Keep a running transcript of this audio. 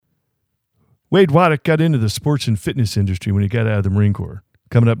Wade Waddick got into the sports and fitness industry when he got out of the Marine Corps.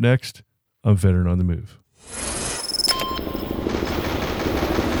 Coming up next on Veteran on the Move.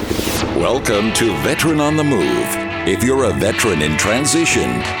 Welcome to Veteran on the Move. If you're a veteran in transition,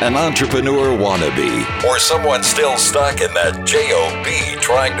 an entrepreneur wannabe, or someone still stuck in that JOB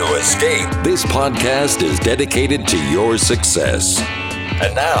trying to escape, this podcast is dedicated to your success.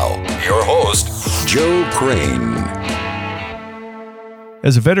 And now, your host, Joe Crane.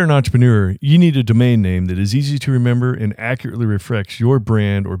 As a veteran entrepreneur, you need a domain name that is easy to remember and accurately reflects your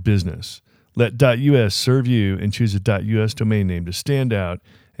brand or business. Let .us serve you and choose a .us domain name to stand out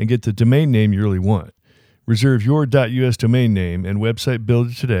and get the domain name you really want. Reserve your .us domain name and website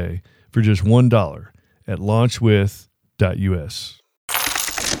builder today for just $1 at launchwith.us.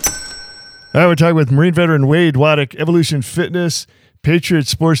 All right, we're talking with Marine veteran Wade Waddick, Evolution Fitness, Patriot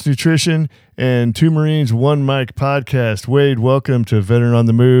Sports Nutrition, and Two Marines, One Mic podcast. Wade, welcome to Veteran on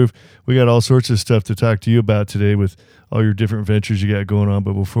the Move. We got all sorts of stuff to talk to you about today with all your different ventures you got going on.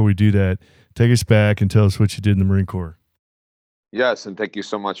 But before we do that, take us back and tell us what you did in the Marine Corps. Yes, and thank you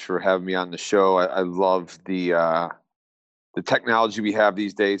so much for having me on the show. I love the technology we have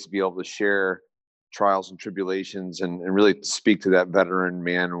these days to be able to share trials and tribulations and really speak to that veteran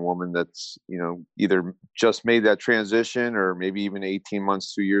man or woman that's, either just made that transition or maybe even 18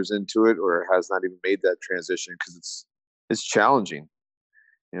 months, 2 years into it, or has not even made that transition because it's challenging,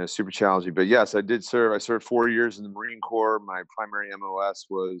 super challenging. But yes, I did serve. I served 4 years in the Marine Corps. My primary MOS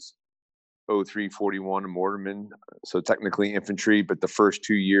was 0341 Mortarman, so technically infantry, but the first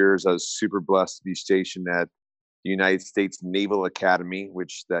 2 years I was super blessed to be stationed at the United States Naval Academy,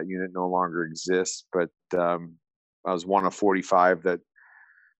 which that unit no longer exists, but I was one of 45 that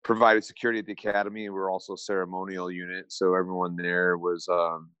provided security at the academy. We were also a ceremonial unit, so everyone there was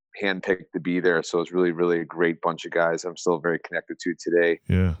handpicked to be there. So it's really, really a great bunch of guys I'm still very connected to today.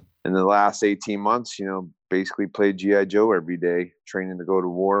 Yeah. In the last 18 months, basically played G.I. Joe every day, training to go to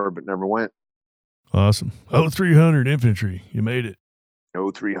war, but never went. Awesome. 0300 infantry. You made it.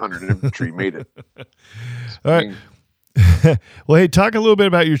 0300 infantry made it. All right. Well, hey, talk a little bit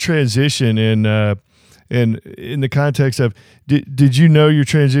about your transition and in the context of, did you know your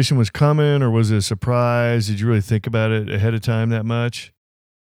transition was coming, or was it a surprise? Did you really think about it ahead of time that much?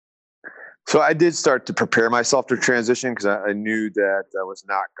 So I did start to prepare myself to transition because I knew that I was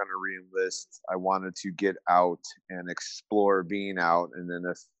not going to re-enlist. I wanted to get out and explore being out. And then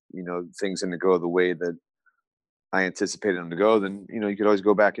if, things didn't go the way that I anticipated them to go, then, you could always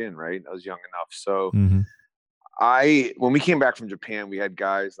go back in, right? I was young enough. So when we came back from Japan, we had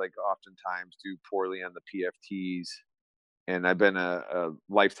guys like oftentimes do poorly on the PFTs. And I've been a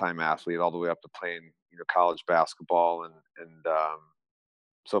lifetime athlete all the way up to playing, college basketball. And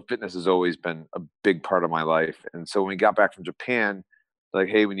so fitness has always been a big part of my life. And so when we got back from Japan, like,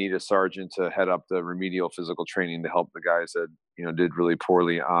 hey, we need a sergeant to head up the remedial physical training to help the guys that, did really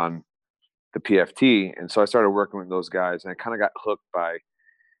poorly on the PFT. And so I started working with those guys, and I kind of got hooked by,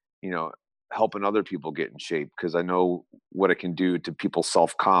 helping other people get in shape, because I know what it can do to people's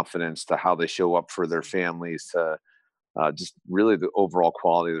self-confidence, to how they show up for their families, to just really the overall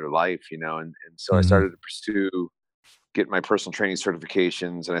quality of their life, and so I started to pursue get my personal training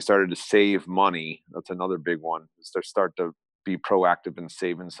certifications, and I started to save money. That's another big one. Start to be proactive in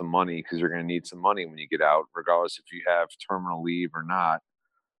saving some money, because you're going to need some money when you get out, regardless if you have terminal leave or not.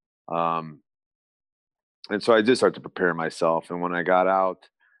 And so I did start to prepare myself. And when I got out,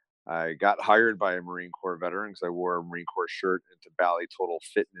 I got hired by a Marine Corps veteran, because I wore a Marine Corps shirt into Bally Total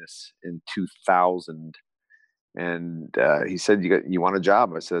Fitness in 2000. And he said, you want a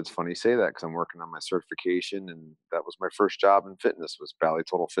job? I said, it's funny you say that, because I'm working on my certification. And that was my first job in fitness, was Bally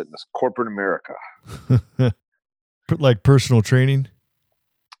Total Fitness, corporate America. Like personal training?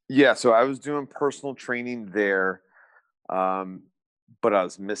 Yeah. So I was doing personal training there. But I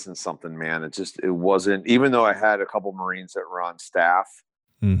was missing something, man. It wasn't, even though I had a couple Marines that were on staff,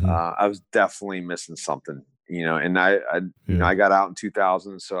 I was definitely missing something, and I got out in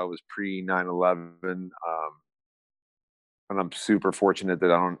 2000. So I was pre 9/11. And I'm super fortunate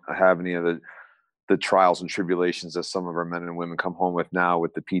that I don't have any of the trials and tribulations that some of our men and women come home with now,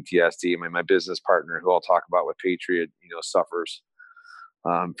 with the PTSD. I mean, my business partner, who I'll talk about with Patriot, suffers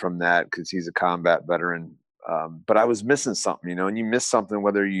from that, because he's a combat veteran. But I was missing something, and you miss something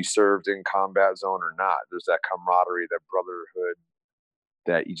whether you served in combat zone or not. There's that camaraderie, that brotherhood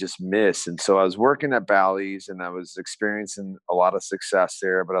that you just miss. And so I was working at Bally's, and I was experiencing a lot of success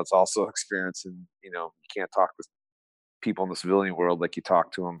there, but I was also experiencing, you can't talk to people in the civilian world like you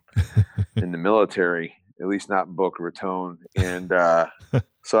talk to them in the military, at least not in Boca Raton. And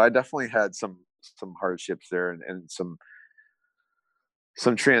so I definitely had some hardships there, and some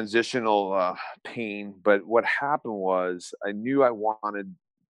some transitional pain. But what happened was I knew I wanted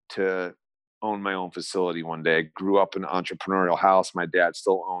to own my own facility one day. I grew up in an entrepreneurial house. My dad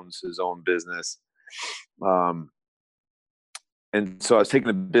still owns his own business. Um, and so I was taking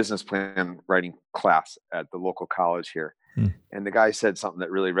a business plan writing class at the local college here. Hmm. And the guy said something that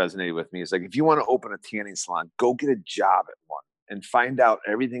really resonated with me. He's like, if you want to open a tanning salon, go get a job at one and find out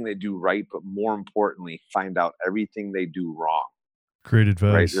everything they do right. But more importantly, find out everything they do wrong. Great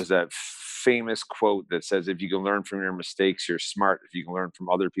advice. Right. There's that famous quote that says, if you can learn from your mistakes, you're smart. If you can learn from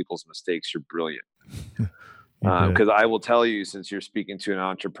other people's mistakes, you're brilliant. Because I will tell you, since you're speaking to an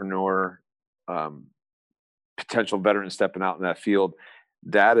entrepreneur, potential veteran stepping out in that field,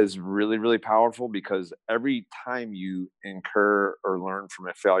 that is really, really powerful, because every time you incur or learn from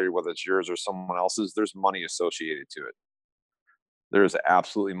a failure, whether it's yours or someone else's, there's money associated to it. There's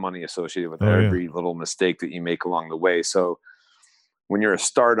absolutely money associated with every little mistake that you make along the way. So when you're a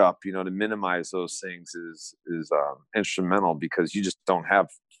startup, to minimize those things is instrumental, because you just don't have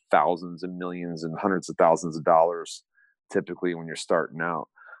thousands and millions and hundreds of thousands of dollars typically when you're starting out.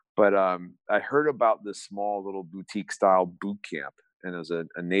 But I heard about this small little boutique style boot camp, and it was a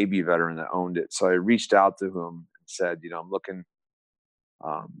Navy veteran that owned it. So I reached out to him and said, I'm looking,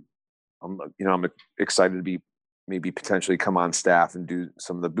 I'm excited to be maybe potentially come on staff and do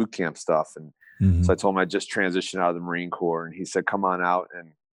some of the boot camp stuff. And so I told him I just transitioned out of the Marine Corps, and he said, come on out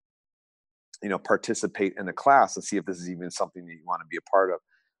and, participate in the class and see if this is even something that you want to be a part of.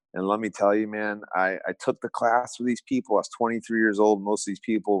 And let me tell you, man, I took the class with these people. I was 23 years old. Most of these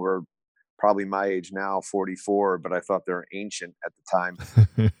people were probably my age now, 44, but I thought they were ancient at the time.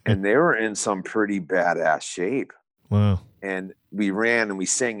 And they were in some pretty badass shape. Wow. And we ran and we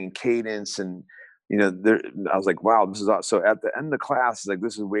sang in cadence, and I was like, wow, this is awesome. So at the end of the class, it's like,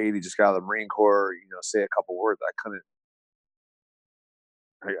 this is Wade. He just got out of the Marine Corps, say a couple words.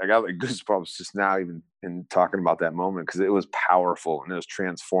 I got like goosebumps just now, even in talking about that moment, because it was powerful and it was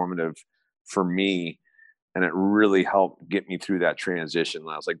transformative for me. And it really helped get me through that transition.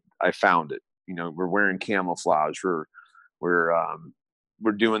 And I was like, I found it. We're wearing camouflage. We're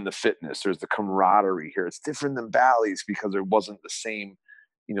doing the fitness. There's the camaraderie here. It's different than Bally's, because there wasn't the same,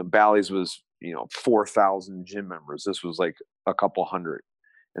 Bally's was, 4,000 gym members. This was like a couple hundred,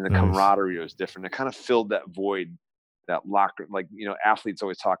 and the camaraderie was different. It kind of filled that void, that locker. Like, athletes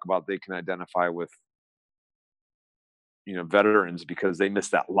always talk about, they can identify with, veterans because they miss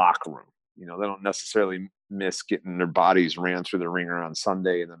that locker room. They don't necessarily miss getting their bodies ran through the ringer on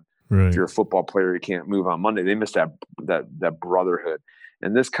Sunday. And then if you're a football player, you can't move on Monday. They miss that brotherhood.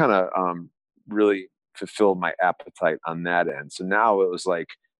 And this kind of really fulfilled my appetite on that end. So now it was like,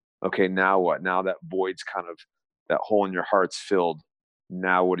 okay, now what? Now that void's kind of, that hole in your heart's filled.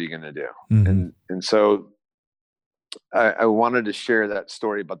 Now what are you going to do? And so I wanted to share that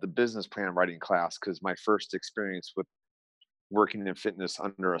story about the business plan writing class, because my first experience with working in fitness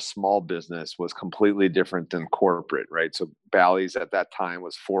under a small business was completely different than corporate, right? So Bally's at that time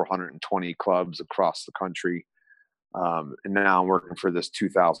was 420 clubs across the country. And now I'm working for this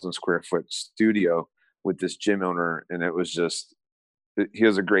 2,000 square foot studio with this gym owner. And it was just, he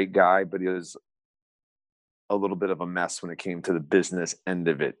was a great guy, but he was a little bit of a mess when it came to the business end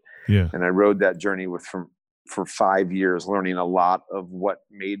of it. Yeah. And I rode that journey for 5 years, learning a lot of what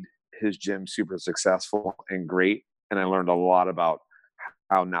made his gym super successful and great. And I learned a lot about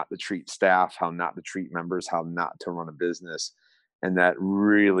how not to treat staff, how not to treat members, how not to run a business. And that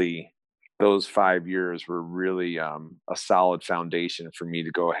really, those 5 years were really a solid foundation for me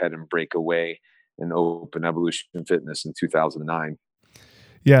to go ahead and break away and open Evolution Fitness in 2009.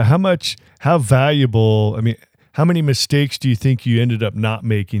 Yeah. How valuable, how many mistakes do you think you ended up not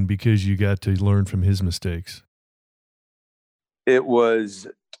making because you got to learn from his mistakes? It was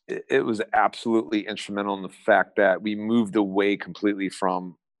absolutely instrumental in the fact that we moved away completely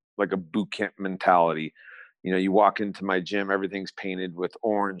from like a boot camp mentality. You walk into my gym, everything's painted with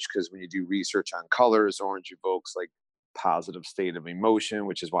orange, because when you do research on colors, orange evokes like positive state of emotion,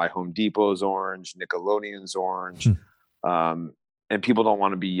 which is why Home Depot's orange, Nickelodeon's orange. And people don't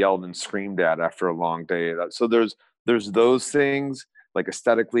want to be yelled and screamed at after a long day. So there's those things, like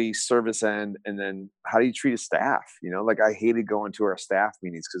aesthetically, service end, and then how do you treat a staff? Like I hated going to our staff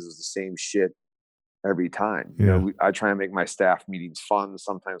meetings because it's the same shit every time. I try and make my staff meetings fun.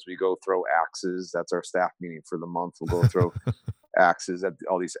 Sometimes we go throw axes. That's our staff meeting for the month. We'll go throw axes at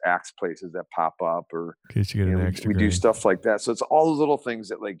all these axe places that pop up, or in case you get an extra we do stuff like that. So it's all those little things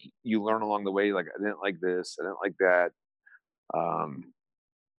that like you learn along the way. Like I didn't like this, I didn't like that.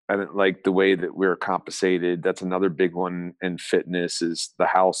 I didn't like the way that we're compensated. That's another big one in fitness, is the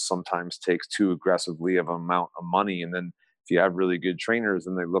house sometimes takes too aggressively of an amount of money, and then If you have really good trainers,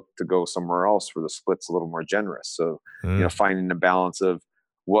 then they look to go somewhere else where the split's a little more generous. So, finding the balance of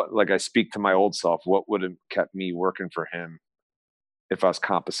what, like I speak to my old self, what would have kept me working for him if I was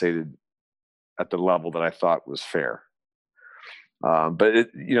compensated at the level that I thought was fair. But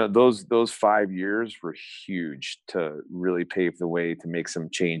those 5 years were huge to really pave the way to make some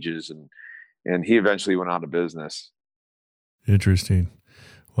changes. And he eventually went out of business. Interesting.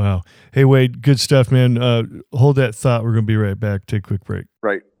 Wow. Hey, Wade, good stuff, man. Hold that thought. We're going to be right back. Take a quick break.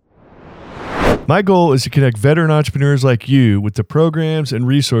 Right. My goal is to connect veteran entrepreneurs like you with the programs and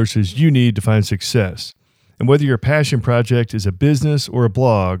resources you need to find success. And whether your passion project is a business or a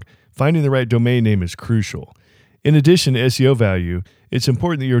blog, finding the right domain name is crucial. In addition to SEO value, it's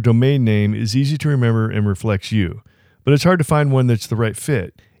important that your domain name is easy to remember and reflects you. But it's hard to find one that's the right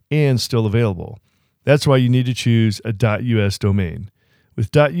fit and still available. That's why you need to choose a .us domain.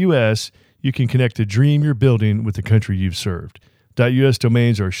 With .us, you can connect the dream you're building with the country you've served. .us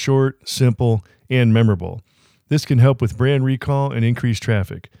domains are short, simple, and memorable. This can help with brand recall and increased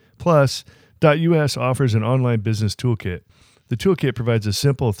traffic. Plus, .us offers an online business toolkit. The toolkit provides a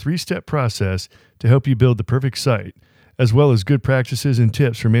simple 3-step process to help you build the perfect site, as well as good practices and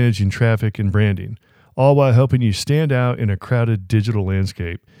tips for managing traffic and branding, all while helping you stand out in a crowded digital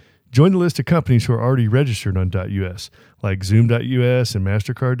landscape. Join the list of companies who are already registered on .us, like Zoom.us and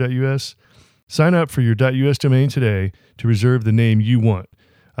MasterCard.us. Sign up for your .us domain today to reserve the name you want.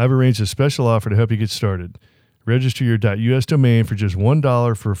 I've arranged a special offer to help you get started. Register your .us domain for just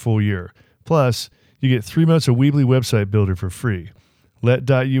 $1 for a full year. Plus, you get 3 months of Weebly Website Builder for free. Let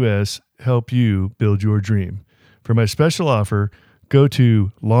 .us help you build your dream. For my special offer, go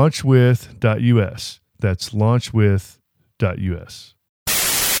to launchwith.us. That's launchwith.us.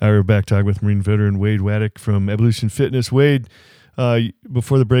 We're back talking with Marine veteran Wade Waddick from Evolution Fitness. Wade,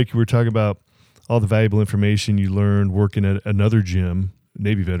 before the break, you were talking about all the valuable information you learned working at another gym,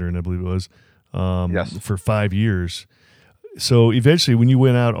 Navy veteran, I believe it was, yes, for 5 years. So eventually, when you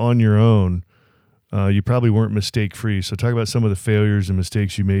went out on your own, you probably weren't mistake-free. So talk about some of the failures and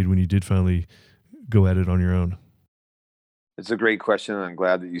mistakes you made when you did finally go at it on your own. It's a great question. And I'm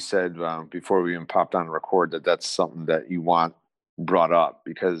glad that you said before we even popped on record that that's something that you want brought up,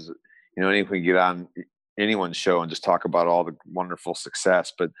 because anyone can get on anyone's show and just talk about all the wonderful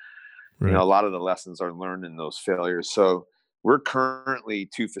success, but Right. a lot of the lessons are learned in those failures. So we're currently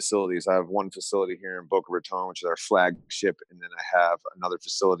 2 facilities. I have one facility here in Boca Raton, which is our flagship, and then I have another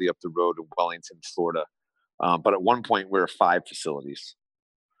facility up the road in Wellington, Florida. But at one point we were 5 facilities.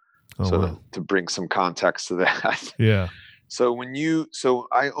 Wow. To bring some context to that. Yeah. So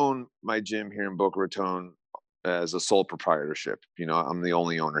I own my gym here in Boca Raton as a sole proprietorship. I'm the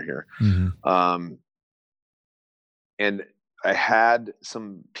only owner here. Mm-hmm. And I had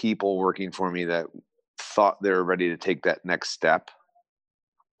some people working for me that thought they were ready to take that next step,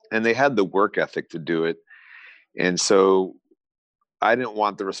 and they had the work ethic to do it. And so I didn't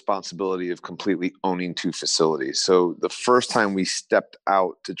want the responsibility of completely owning 2 facilities. So the first time we stepped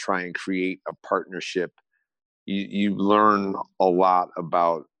out to try and create a partnership, you learn a lot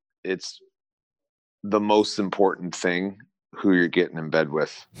about it's the most important thing who you're getting in bed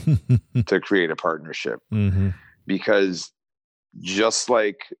with to create a partnership. Mm-hmm. Because just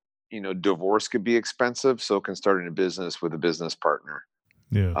like, divorce could be expensive, so can starting a business with a business partner.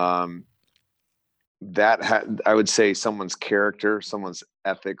 Yeah. I would say someone's character, someone's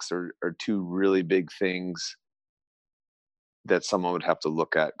ethics are 2 really big things that someone would have to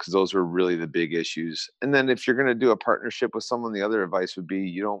look at, because those are really the big issues. And then if you're going to do a partnership with someone, the other advice would be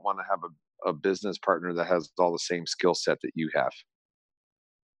you don't want to have a business partner that has all the same skill set that you have.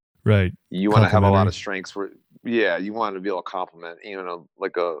 Right. You want to have a lot of strengths you want to be able to complement, I'm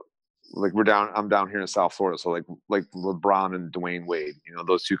down here in South Florida. So like LeBron and Dwayne Wade,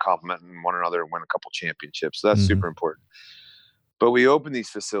 those 2 complementing one another and win a couple championships. So that's super important. But we opened these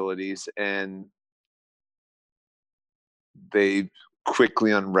facilities and they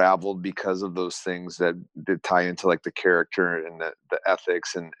quickly unraveled because of those things that tie into like the character and the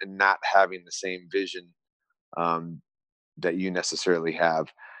ethics and not having the same vision that you necessarily have.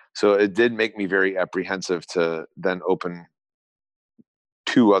 So it did make me very apprehensive to then open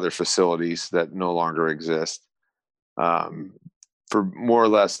 2 other facilities that no longer exist. For more or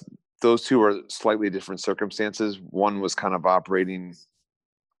less, those 2 are slightly different circumstances. One was kind of operating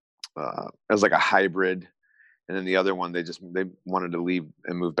as like a hybrid. And then the other one, they wanted to leave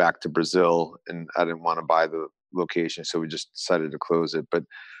and move back to Brazil. And I didn't want to buy the location. So we just decided to close it. But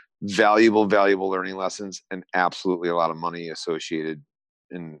valuable learning lessons, and absolutely a lot of money associated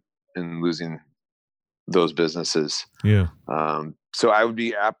in losing those businesses. Yeah. So I would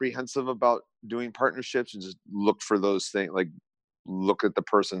be apprehensive about doing partnerships and just look for those things, like look at the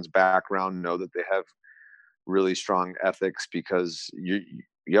person's background, know that they have really strong ethics, because you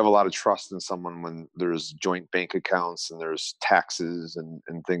have a lot of trust in someone when there's joint bank accounts and there's taxes and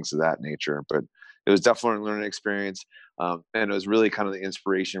things of that nature. But it was definitely a learning experience. And it was really kind of the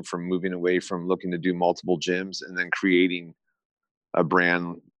inspiration from moving away from looking to do multiple gyms and then creating a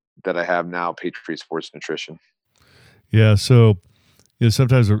brand that I have now, Patriot Sports Nutrition. Yeah. So,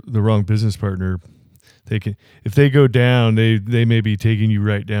 sometimes the wrong business partner, if they go down, they may be taking you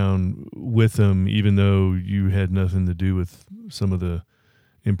right down with them, even though you had nothing to do with some of the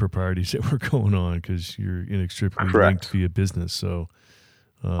improprieties that were going on, because you're inextricably linked via business. So,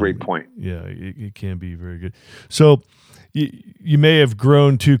 great point. Yeah, it can be very good. So, you may have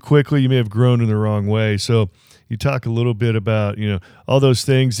grown too quickly. You may have grown in the wrong way. So, you talk a little bit about all those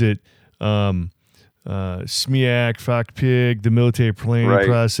things that. SMEAC, FOCPIG, the military planning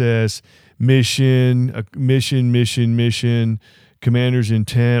process, mission, commander's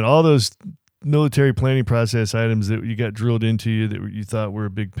intent, all those military planning process items that you got drilled into you that you thought were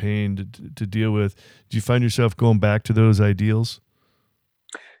a big pain to deal with. Do you find yourself going back to those ideals?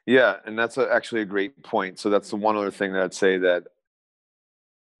 Yeah, and that's actually a great point. So that's the one other thing that I'd say, that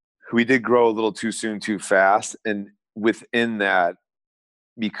we did grow a little too soon, too fast. And within that,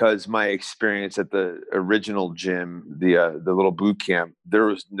 because my experience at the original gym, the little boot camp, there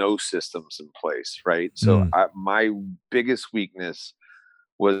was no systems in place, right? So my biggest weakness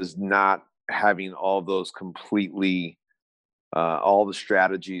was not having all those completely, all the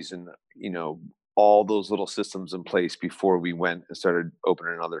strategies and all those little systems in place before we went and started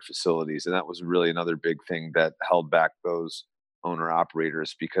opening other facilities. And that was really another big thing that held back those owner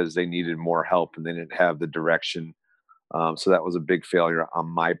operators, because they needed more help and they didn't have the direction. So that was a big failure on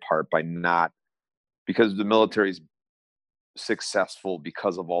my part, because the military is successful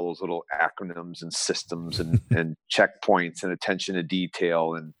because of all those little acronyms and systems and checkpoints and attention to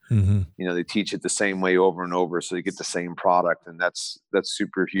detail. And, they teach it the same way over and over, so they get the same product. And that's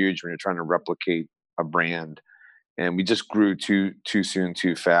super huge when you're trying to replicate a brand. And we just grew too soon,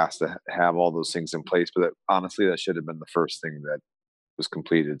 too fast to have all those things in place. But honestly, that should have been the first thing that was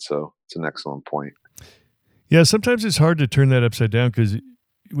completed. So it's an excellent point. Yeah, sometimes it's hard to turn that upside down, because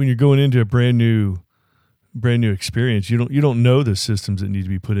when you're going into a brand new experience, you don't know the systems that need to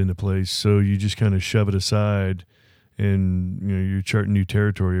be put into place, so you just kind of shove it aside, and you're charting new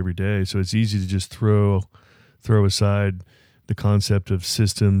territory every day. So it's easy to just throw aside the concept of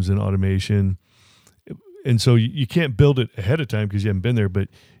systems and automation, and so you can't build it ahead of time because you haven't been there, but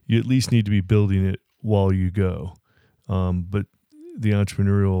you at least need to be building it while you go. But the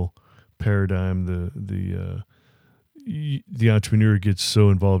entrepreneurial paradigm, the entrepreneur gets so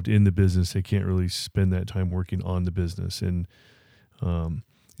involved in the business they can't really spend that time working on the business. And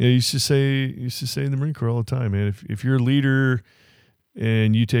you used to say in the Marine Corps all the time, man, if you're a leader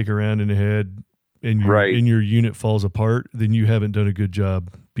and you take a round in the head and your unit falls apart, then you haven't done a good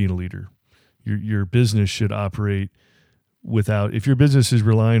job being a leader. Your business should operate if your business is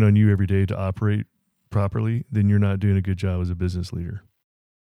relying on you every day to operate properly, then you're not doing a good job as a business leader.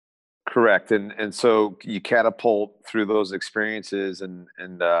 Correct. And so you catapult through those experiences, and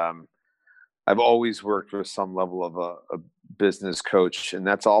I've always worked with some level of a business coach, and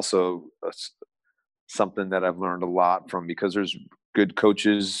that's also something that I've learned a lot from, because there's good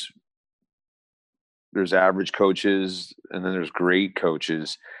coaches, there's average coaches, and then there's great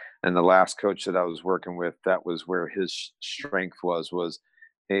coaches. And the last coach that I was working with, that was where his strength was,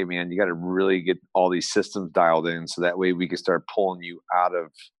 hey man, you got to really get all these systems dialed in, so that way we can start pulling you out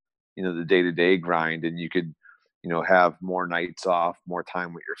of the day-to-day grind, and you could have more nights off, more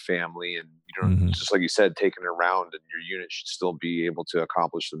time with your family, and just like you said, taking it around, and your unit should still be able to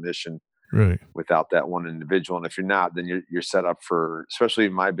accomplish the mission without that one individual. And if you're not, then you're set up for, especially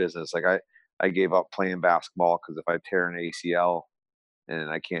in my business, like I gave up playing basketball because if I tear an ACL and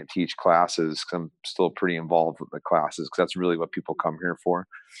I can't teach classes, because I'm still pretty involved with the classes, because that's really what people come here for,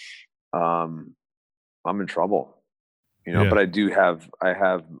 I'm in trouble. But I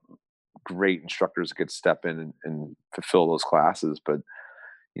have great instructors that could step in and fulfill those classes. But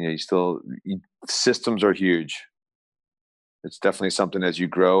systems are huge. It's definitely something as you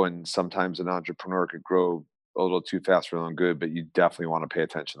grow, and sometimes an entrepreneur could grow a little too fast for their own good, but you definitely want to pay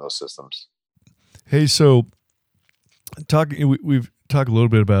attention to those systems. Hey, so we've talked a little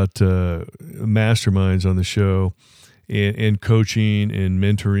bit about masterminds on the show, and coaching and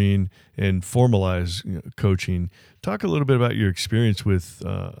mentoring and formalized coaching. Talk a little bit about your experience with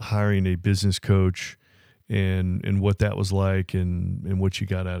hiring a business coach and what that was like, and what you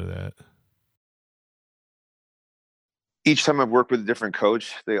got out of that. each time I've worked with a different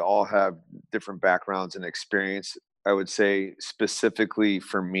coach, they all have different backgrounds and experience. I would say specifically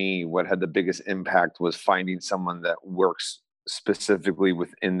for me, what had the biggest impact was finding someone that works specifically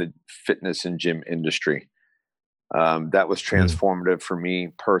within the fitness and gym industry. That was Mm. transformative for me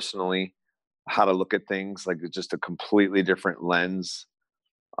personally, how to look at things, like it's just a completely different lens.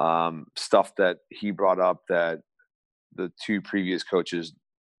 Stuff that he brought up that the two previous coaches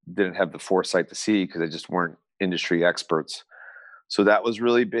didn't have the foresight to see because they just weren't industry experts. So that was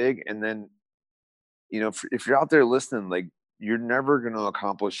really big. And then, if you're out there listening, like you're never going to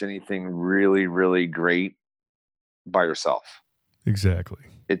accomplish anything really, really great by yourself. Exactly.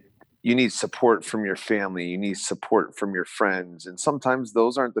 You need support from your family, you need support from your friends, and sometimes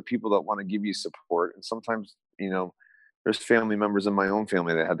those aren't the people that want to give you support. And sometimes, there's family members in my own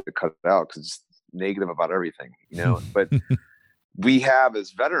family that had to cut it out because it's negative about everything. But we have,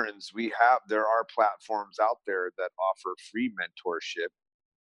 as veterans, there are platforms out there that offer free mentorship,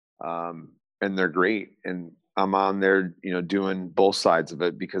 and they're great. And I'm on there, doing both sides of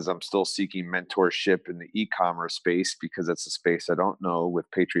it because I'm still seeking mentorship in the e-commerce space because that's a space I don't know with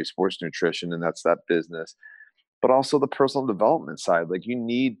Patriot Sports Nutrition, and that's that business. But also the personal development side. Like you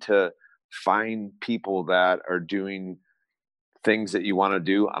need to find people that are doing things that you want to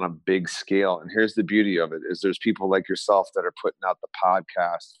do on a big scale. And here's the beauty of it is there's people like yourself that are putting out the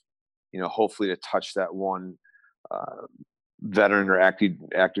podcast, hopefully to touch that one veteran or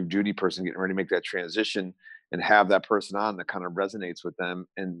active duty person getting ready to make that transition, and have that person on that kind of resonates with them,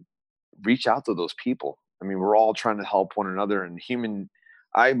 and reach out to those people. I mean, we're all trying to help one another, and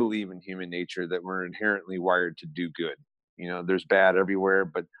I believe in human nature that we're inherently wired to do good. There's bad everywhere,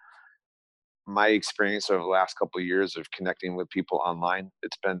 but my experience over the last couple of years of connecting with people online,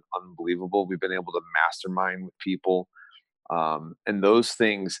 it's been unbelievable. We've been able to mastermind with people, and those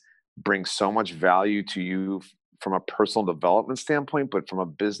things bring so much value to you from a personal development standpoint, but from a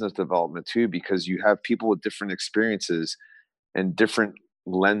business development too, because you have people with different experiences and different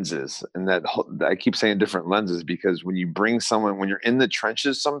lenses. And I keep saying different lenses because when you bring someone, when you're in the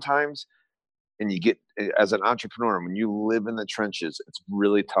trenches sometimes, and you get, as an entrepreneur, when you live in the trenches, it's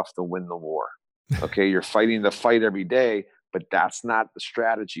really tough to win the war. Okay. You're fighting the fight every day, but that's not the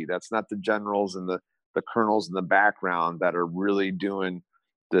strategy. That's not the generals and the colonels in the background that are really doing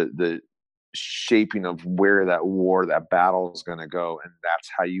the shaping of where that battle is going to go. And that's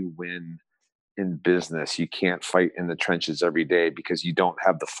how you win in business. You can't fight in the trenches every day because you don't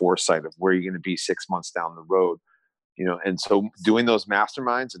have the foresight of where you're going to be 6 months down the road. And so doing those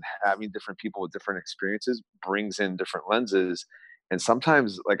masterminds and having different people with different experiences brings in different lenses. And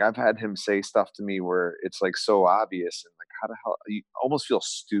sometimes, like, I've had him say stuff to me where it's like so obvious, and like, how the hell, you almost feel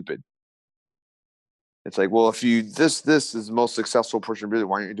stupid. It's like, well, if this is the most successful person of business,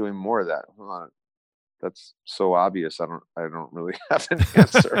 why aren't you doing more of that? Well, that's so obvious. I don't really have an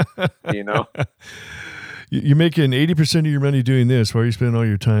answer. You're making 80% of your money doing this. Why are you spending all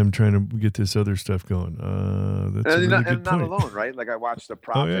your time trying to get this other stuff going? That's a really good point. Not alone, right? Like I watched The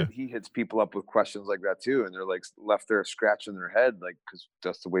Prophet. He hits people up with questions like that too, and they're like left there scratching their head, like, because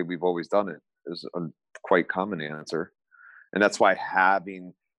that's the way we've always done it. Is a quite common answer, and that's why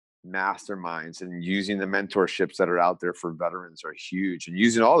having masterminds and using the mentorships that are out there for veterans are huge, and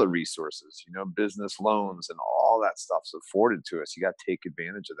using all the resources, business loans and all that stuff's afforded to us. You got to take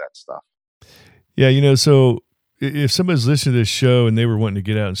advantage of that stuff. Yeah, so if somebody's listening to this show and they were wanting to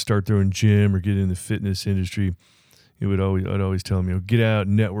get out and start their own gym or get in the fitness industry, I'd always tell them, get out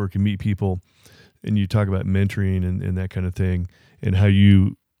and network and meet people. And you talk about mentoring and that kind of thing, and how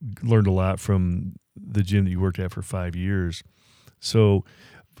you learned a lot from the gym that you worked at for 5 years. So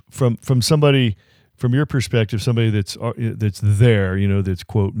from your perspective, somebody that's there, that's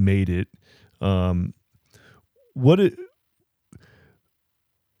quote made it.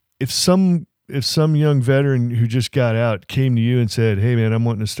 If some young veteran who just got out came to you and said, "Hey man, I'm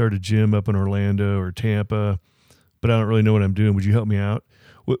wanting to start a gym up in Orlando or Tampa, but I don't really know what I'm doing. Would you help me out?"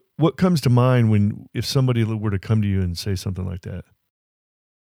 What comes to mind if somebody were to come to you and say something like that?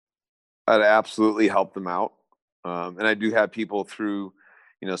 I'd absolutely help them out. And I do have people through,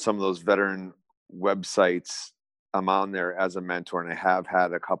 some of those veteran websites. I'm on there as a mentor, and I have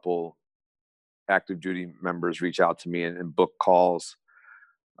had a couple active duty members reach out to me and book calls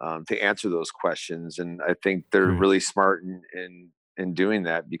to answer those questions. And I think they're really smart in doing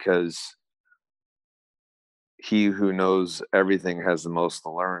that, because he who knows everything has the most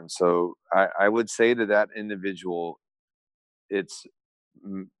to learn. So I would say to that individual, it's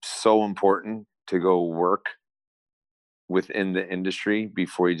so important to go work within the industry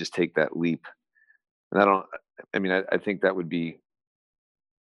before you just take that leap. And I think that would be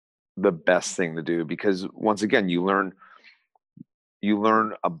the best thing to do, because once again, you learn you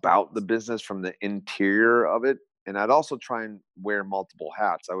learn about the business from the interior of it. And I'd also try and wear multiple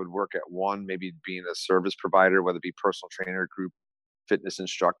hats. I would work at one, maybe being a service provider, whether it be personal trainer, group fitness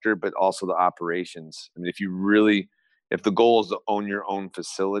instructor, but also the operations. I mean, if the goal is to own your own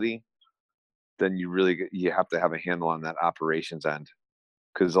facility, then you have to have a handle on that operations end.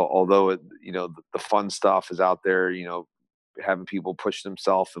 Because although the fun stuff is out there, having people push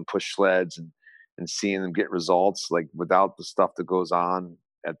themselves and push sleds and seeing them get results, like without the stuff that goes on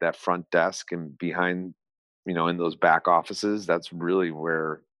at that front desk and behind, in those back offices, that's really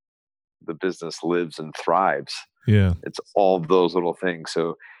where the business lives and thrives. Yeah. It's all of those little things.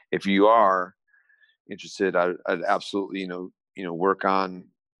 So if you are interested, I'd absolutely, work on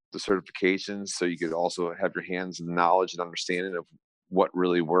the certifications so you could also have your hands in the knowledge and understanding of what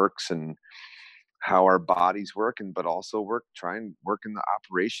really works and how our bodies work, but also try and work in the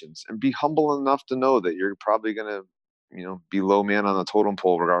operations and be humble enough to know that you're probably going to, be low man on the totem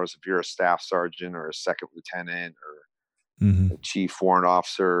pole, regardless if you're a staff sergeant or a second lieutenant or a chief warrant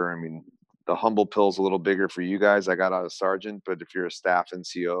officer. I mean, the humble pill's a little bigger for you guys. I got out of sergeant, but if you're a staff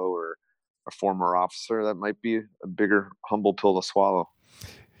NCO or a former officer, that might be a bigger humble pill to swallow.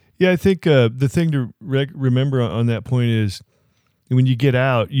 Yeah, I think the thing to remember on that point is when you get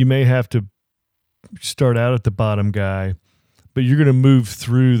out, you may have to start out at the bottom guy, but you're going to move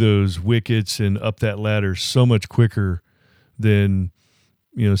through those wickets and up that ladder so much quicker than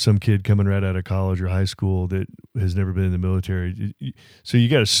some kid coming right out of college or high school that has never been in the military. So you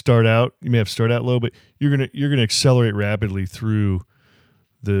got to start out. You may have to start out low, but you're gonna accelerate rapidly through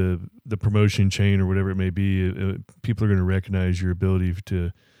the promotion chain or whatever it may be. People are going to recognize your ability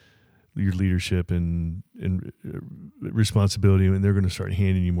to your leadership and responsibility, and they're going to start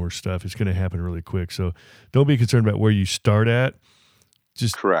handing you more stuff. It's going to happen really quick. So don't be concerned about where you start at.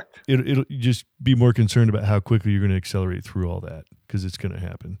 Just correct. It'll just be more concerned about how quickly you're going to accelerate through all that, because it's going to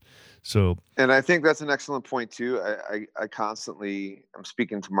happen. So, and I think that's an excellent point too. I constantly, I'm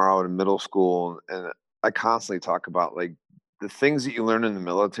speaking tomorrow at a middle school, and I constantly talk about like the things that you learn in the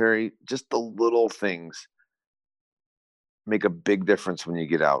military, just the little things make a big difference when you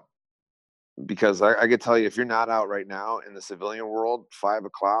get out. Because I could tell you, if you're not out right now in the civilian world, 5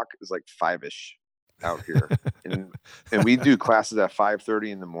 o'clock is like 5-ish out here. and we do classes at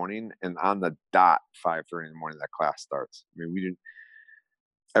 5:30 in the morning, and on the dot 5:30 in the morning, that class starts. I mean,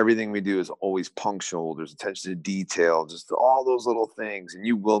 everything we do is always punctual. There's attention to detail, just all those little things. And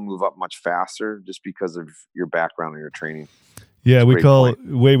you will move up much faster just because of your background and your training. Yeah, we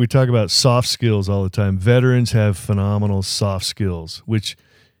talk about soft skills all the time. Veterans have phenomenal soft skills, which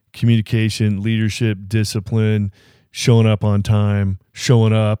communication, leadership, discipline, showing up on time,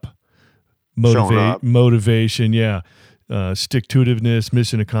 motivation, stick-to-itiveness,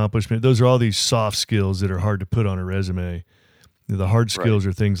 mission accomplishment. Those are all these soft skills that are hard to put on a resume. The hard skills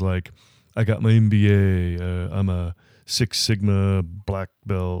are things like, I got my MBA, I'm a Six Sigma black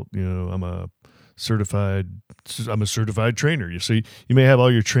belt, I'm a certified trainer. So you may have all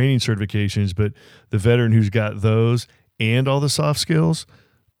your training certifications, but the veteran who's got those and all the soft skills,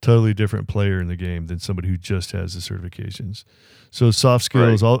 totally different player in the game than somebody who just has the certifications. So soft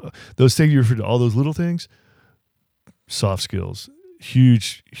skills, all those things you refer to, all those little things, soft skills,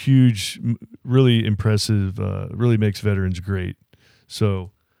 huge, really impressive, really makes veterans great.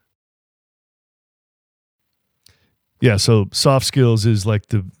 So yeah, so soft skills is like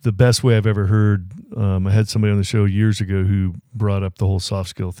the best way I've ever heard. I had somebody on the show years ago who brought up the whole soft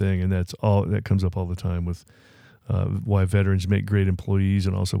skill thing, and that comes up all the time with why veterans make great employees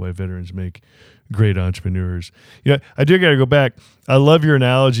and also why veterans make great entrepreneurs. I do got to go back. I love your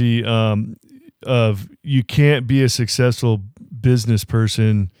analogy of you can't be a successful business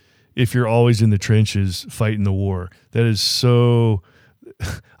person if you're always in the trenches fighting the war. That is so,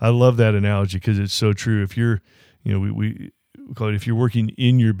 I love that analogy because it's so true. If you're, we call it, if you're working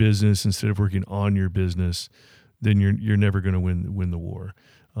in your business instead of working on your business, then you're never going to win the war.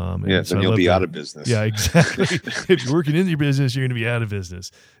 Then you'll be out of business. Yeah, exactly. If you're working in your business, you're going to be out of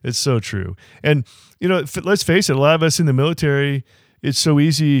business. It's so true. And, let's face it, a lot of us in the military, it's so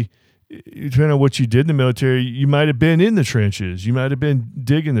easy, depending on what you did in the military, you might have been in the trenches. You might have been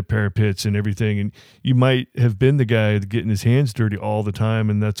digging the parapets and everything. And you might have been the guy getting his hands dirty all the time.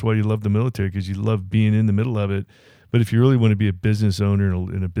 And that's why you love the military, because you love being in the middle of it. But if you really want to be a business owner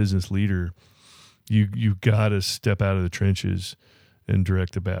and a business leader, you got to step out of the trenches and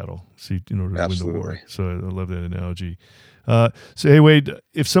direct the battle, in order to win the war. So I love that analogy. So, hey, Wade,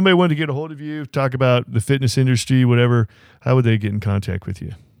 if somebody wanted to get a hold of you, talk about the fitness industry, whatever, how would they get in contact with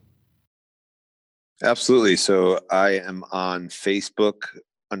you? Absolutely. So I am on Facebook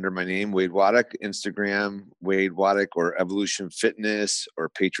under my name, Wade Waddick. Instagram, Wade Waddick, or Evolution Fitness, or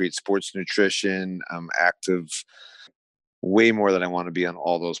Patriot Sports Nutrition. I'm active way more than I want to be on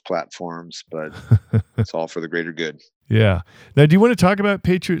all those platforms, but it's all for the greater good. Yeah. Now, do you want to talk about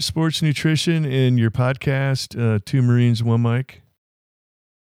Patriot Sports Nutrition in your podcast, Two Marines, One Mike?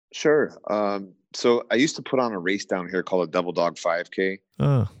 Sure. So I used to put on a race down here called a Double Dog 5K.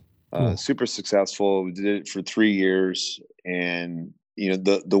 Oh, cool. Super successful. We did it for 3 years, and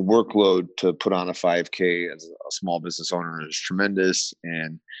the workload to put on a 5K as a small business owner is tremendous,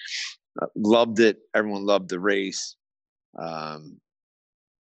 and loved it. Everyone loved the race.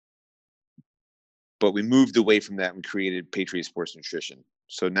 But we moved away from that and created Patriot Sports Nutrition.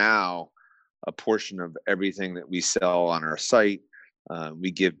 So now a portion of everything that we sell on our site, we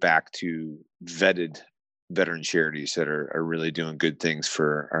give back to vetted veteran charities that are really doing good things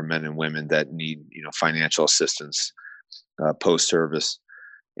for our men and women that need, financial assistance post-service.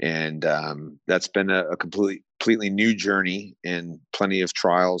 And that's been a completely new journey, and plenty of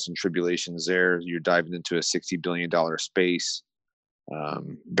trials and tribulations there. You're diving into a $60 billion space,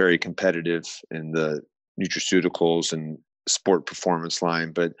 very competitive in the nutraceuticals and sport performance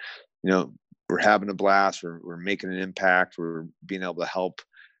line. But, we're having a blast. We're making an impact. We're being able to help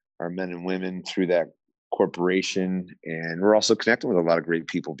our men and women through that corporation. And we're also connecting with a lot of great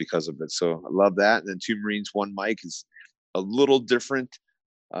people because of it. So I love that. And then Two Marines, One Mike is a little different.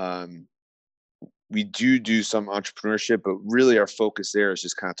 We do some entrepreneurship, but really our focus there is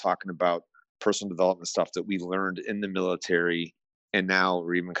just kind of talking about personal development stuff that we learned in the military. And now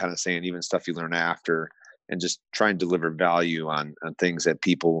we're even kind of saying even stuff you learn after, and just try and deliver value on things that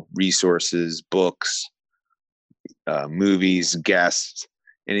people, resources, books, movies, guests,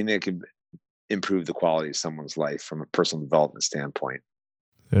 anything that could improve the quality of someone's life from a personal development standpoint.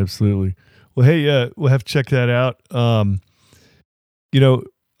 Absolutely. Well, hey, we'll have to check that out. I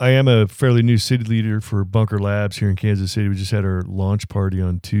am a fairly new city leader for Bunker Labs here in Kansas City. We just had our launch party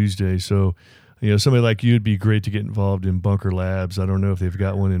on Tuesday. So, somebody like you would be great to get involved in Bunker Labs. I don't know if they've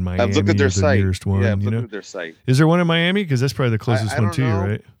got one in Miami. I've looked at their site. Nearest one, yeah, I've looked at their site. Is there one in Miami? Because that's probably the closest one to you,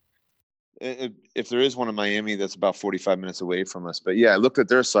 right? If there is one in Miami, that's about 45 minutes away from us. But yeah, I looked at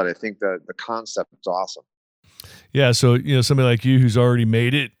their site. I think that the concept is awesome. Yeah, so somebody like you who's already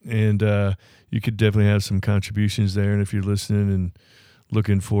made it, and you could definitely have some contributions there. And if you're listening and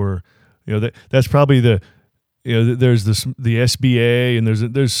looking for, that's probably the, there's the SBA, and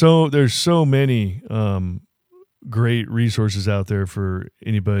there's so many great resources out there for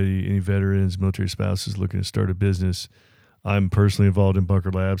anybody, any veterans, military spouses looking to start a business. I'm personally involved in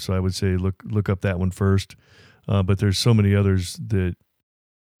Bunker Labs, so I would say look up that one first. But there's so many others that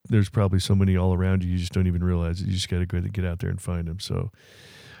there's probably so many all around you just don't even realize it. You just got to get out there and find them. So,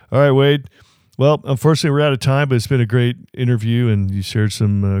 all right, Wade. Well, unfortunately, we're out of time, but it's been a great interview, and you shared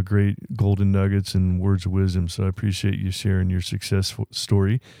some great golden nuggets and words of wisdom. So I appreciate you sharing your success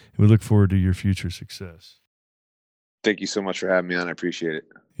story, and we look forward to your future success. Thank you so much for having me on. I appreciate it.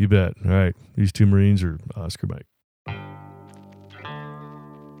 You bet. All right. These Two Marines are Oscar Mike.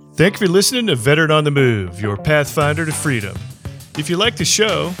 Thank you for listening to Veteran on the Move, your pathfinder to freedom. If you like the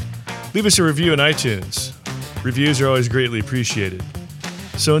show, leave us a review on iTunes. Reviews are always greatly appreciated.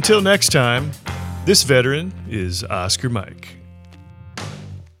 So until next time, this veteran is Oscar Mike.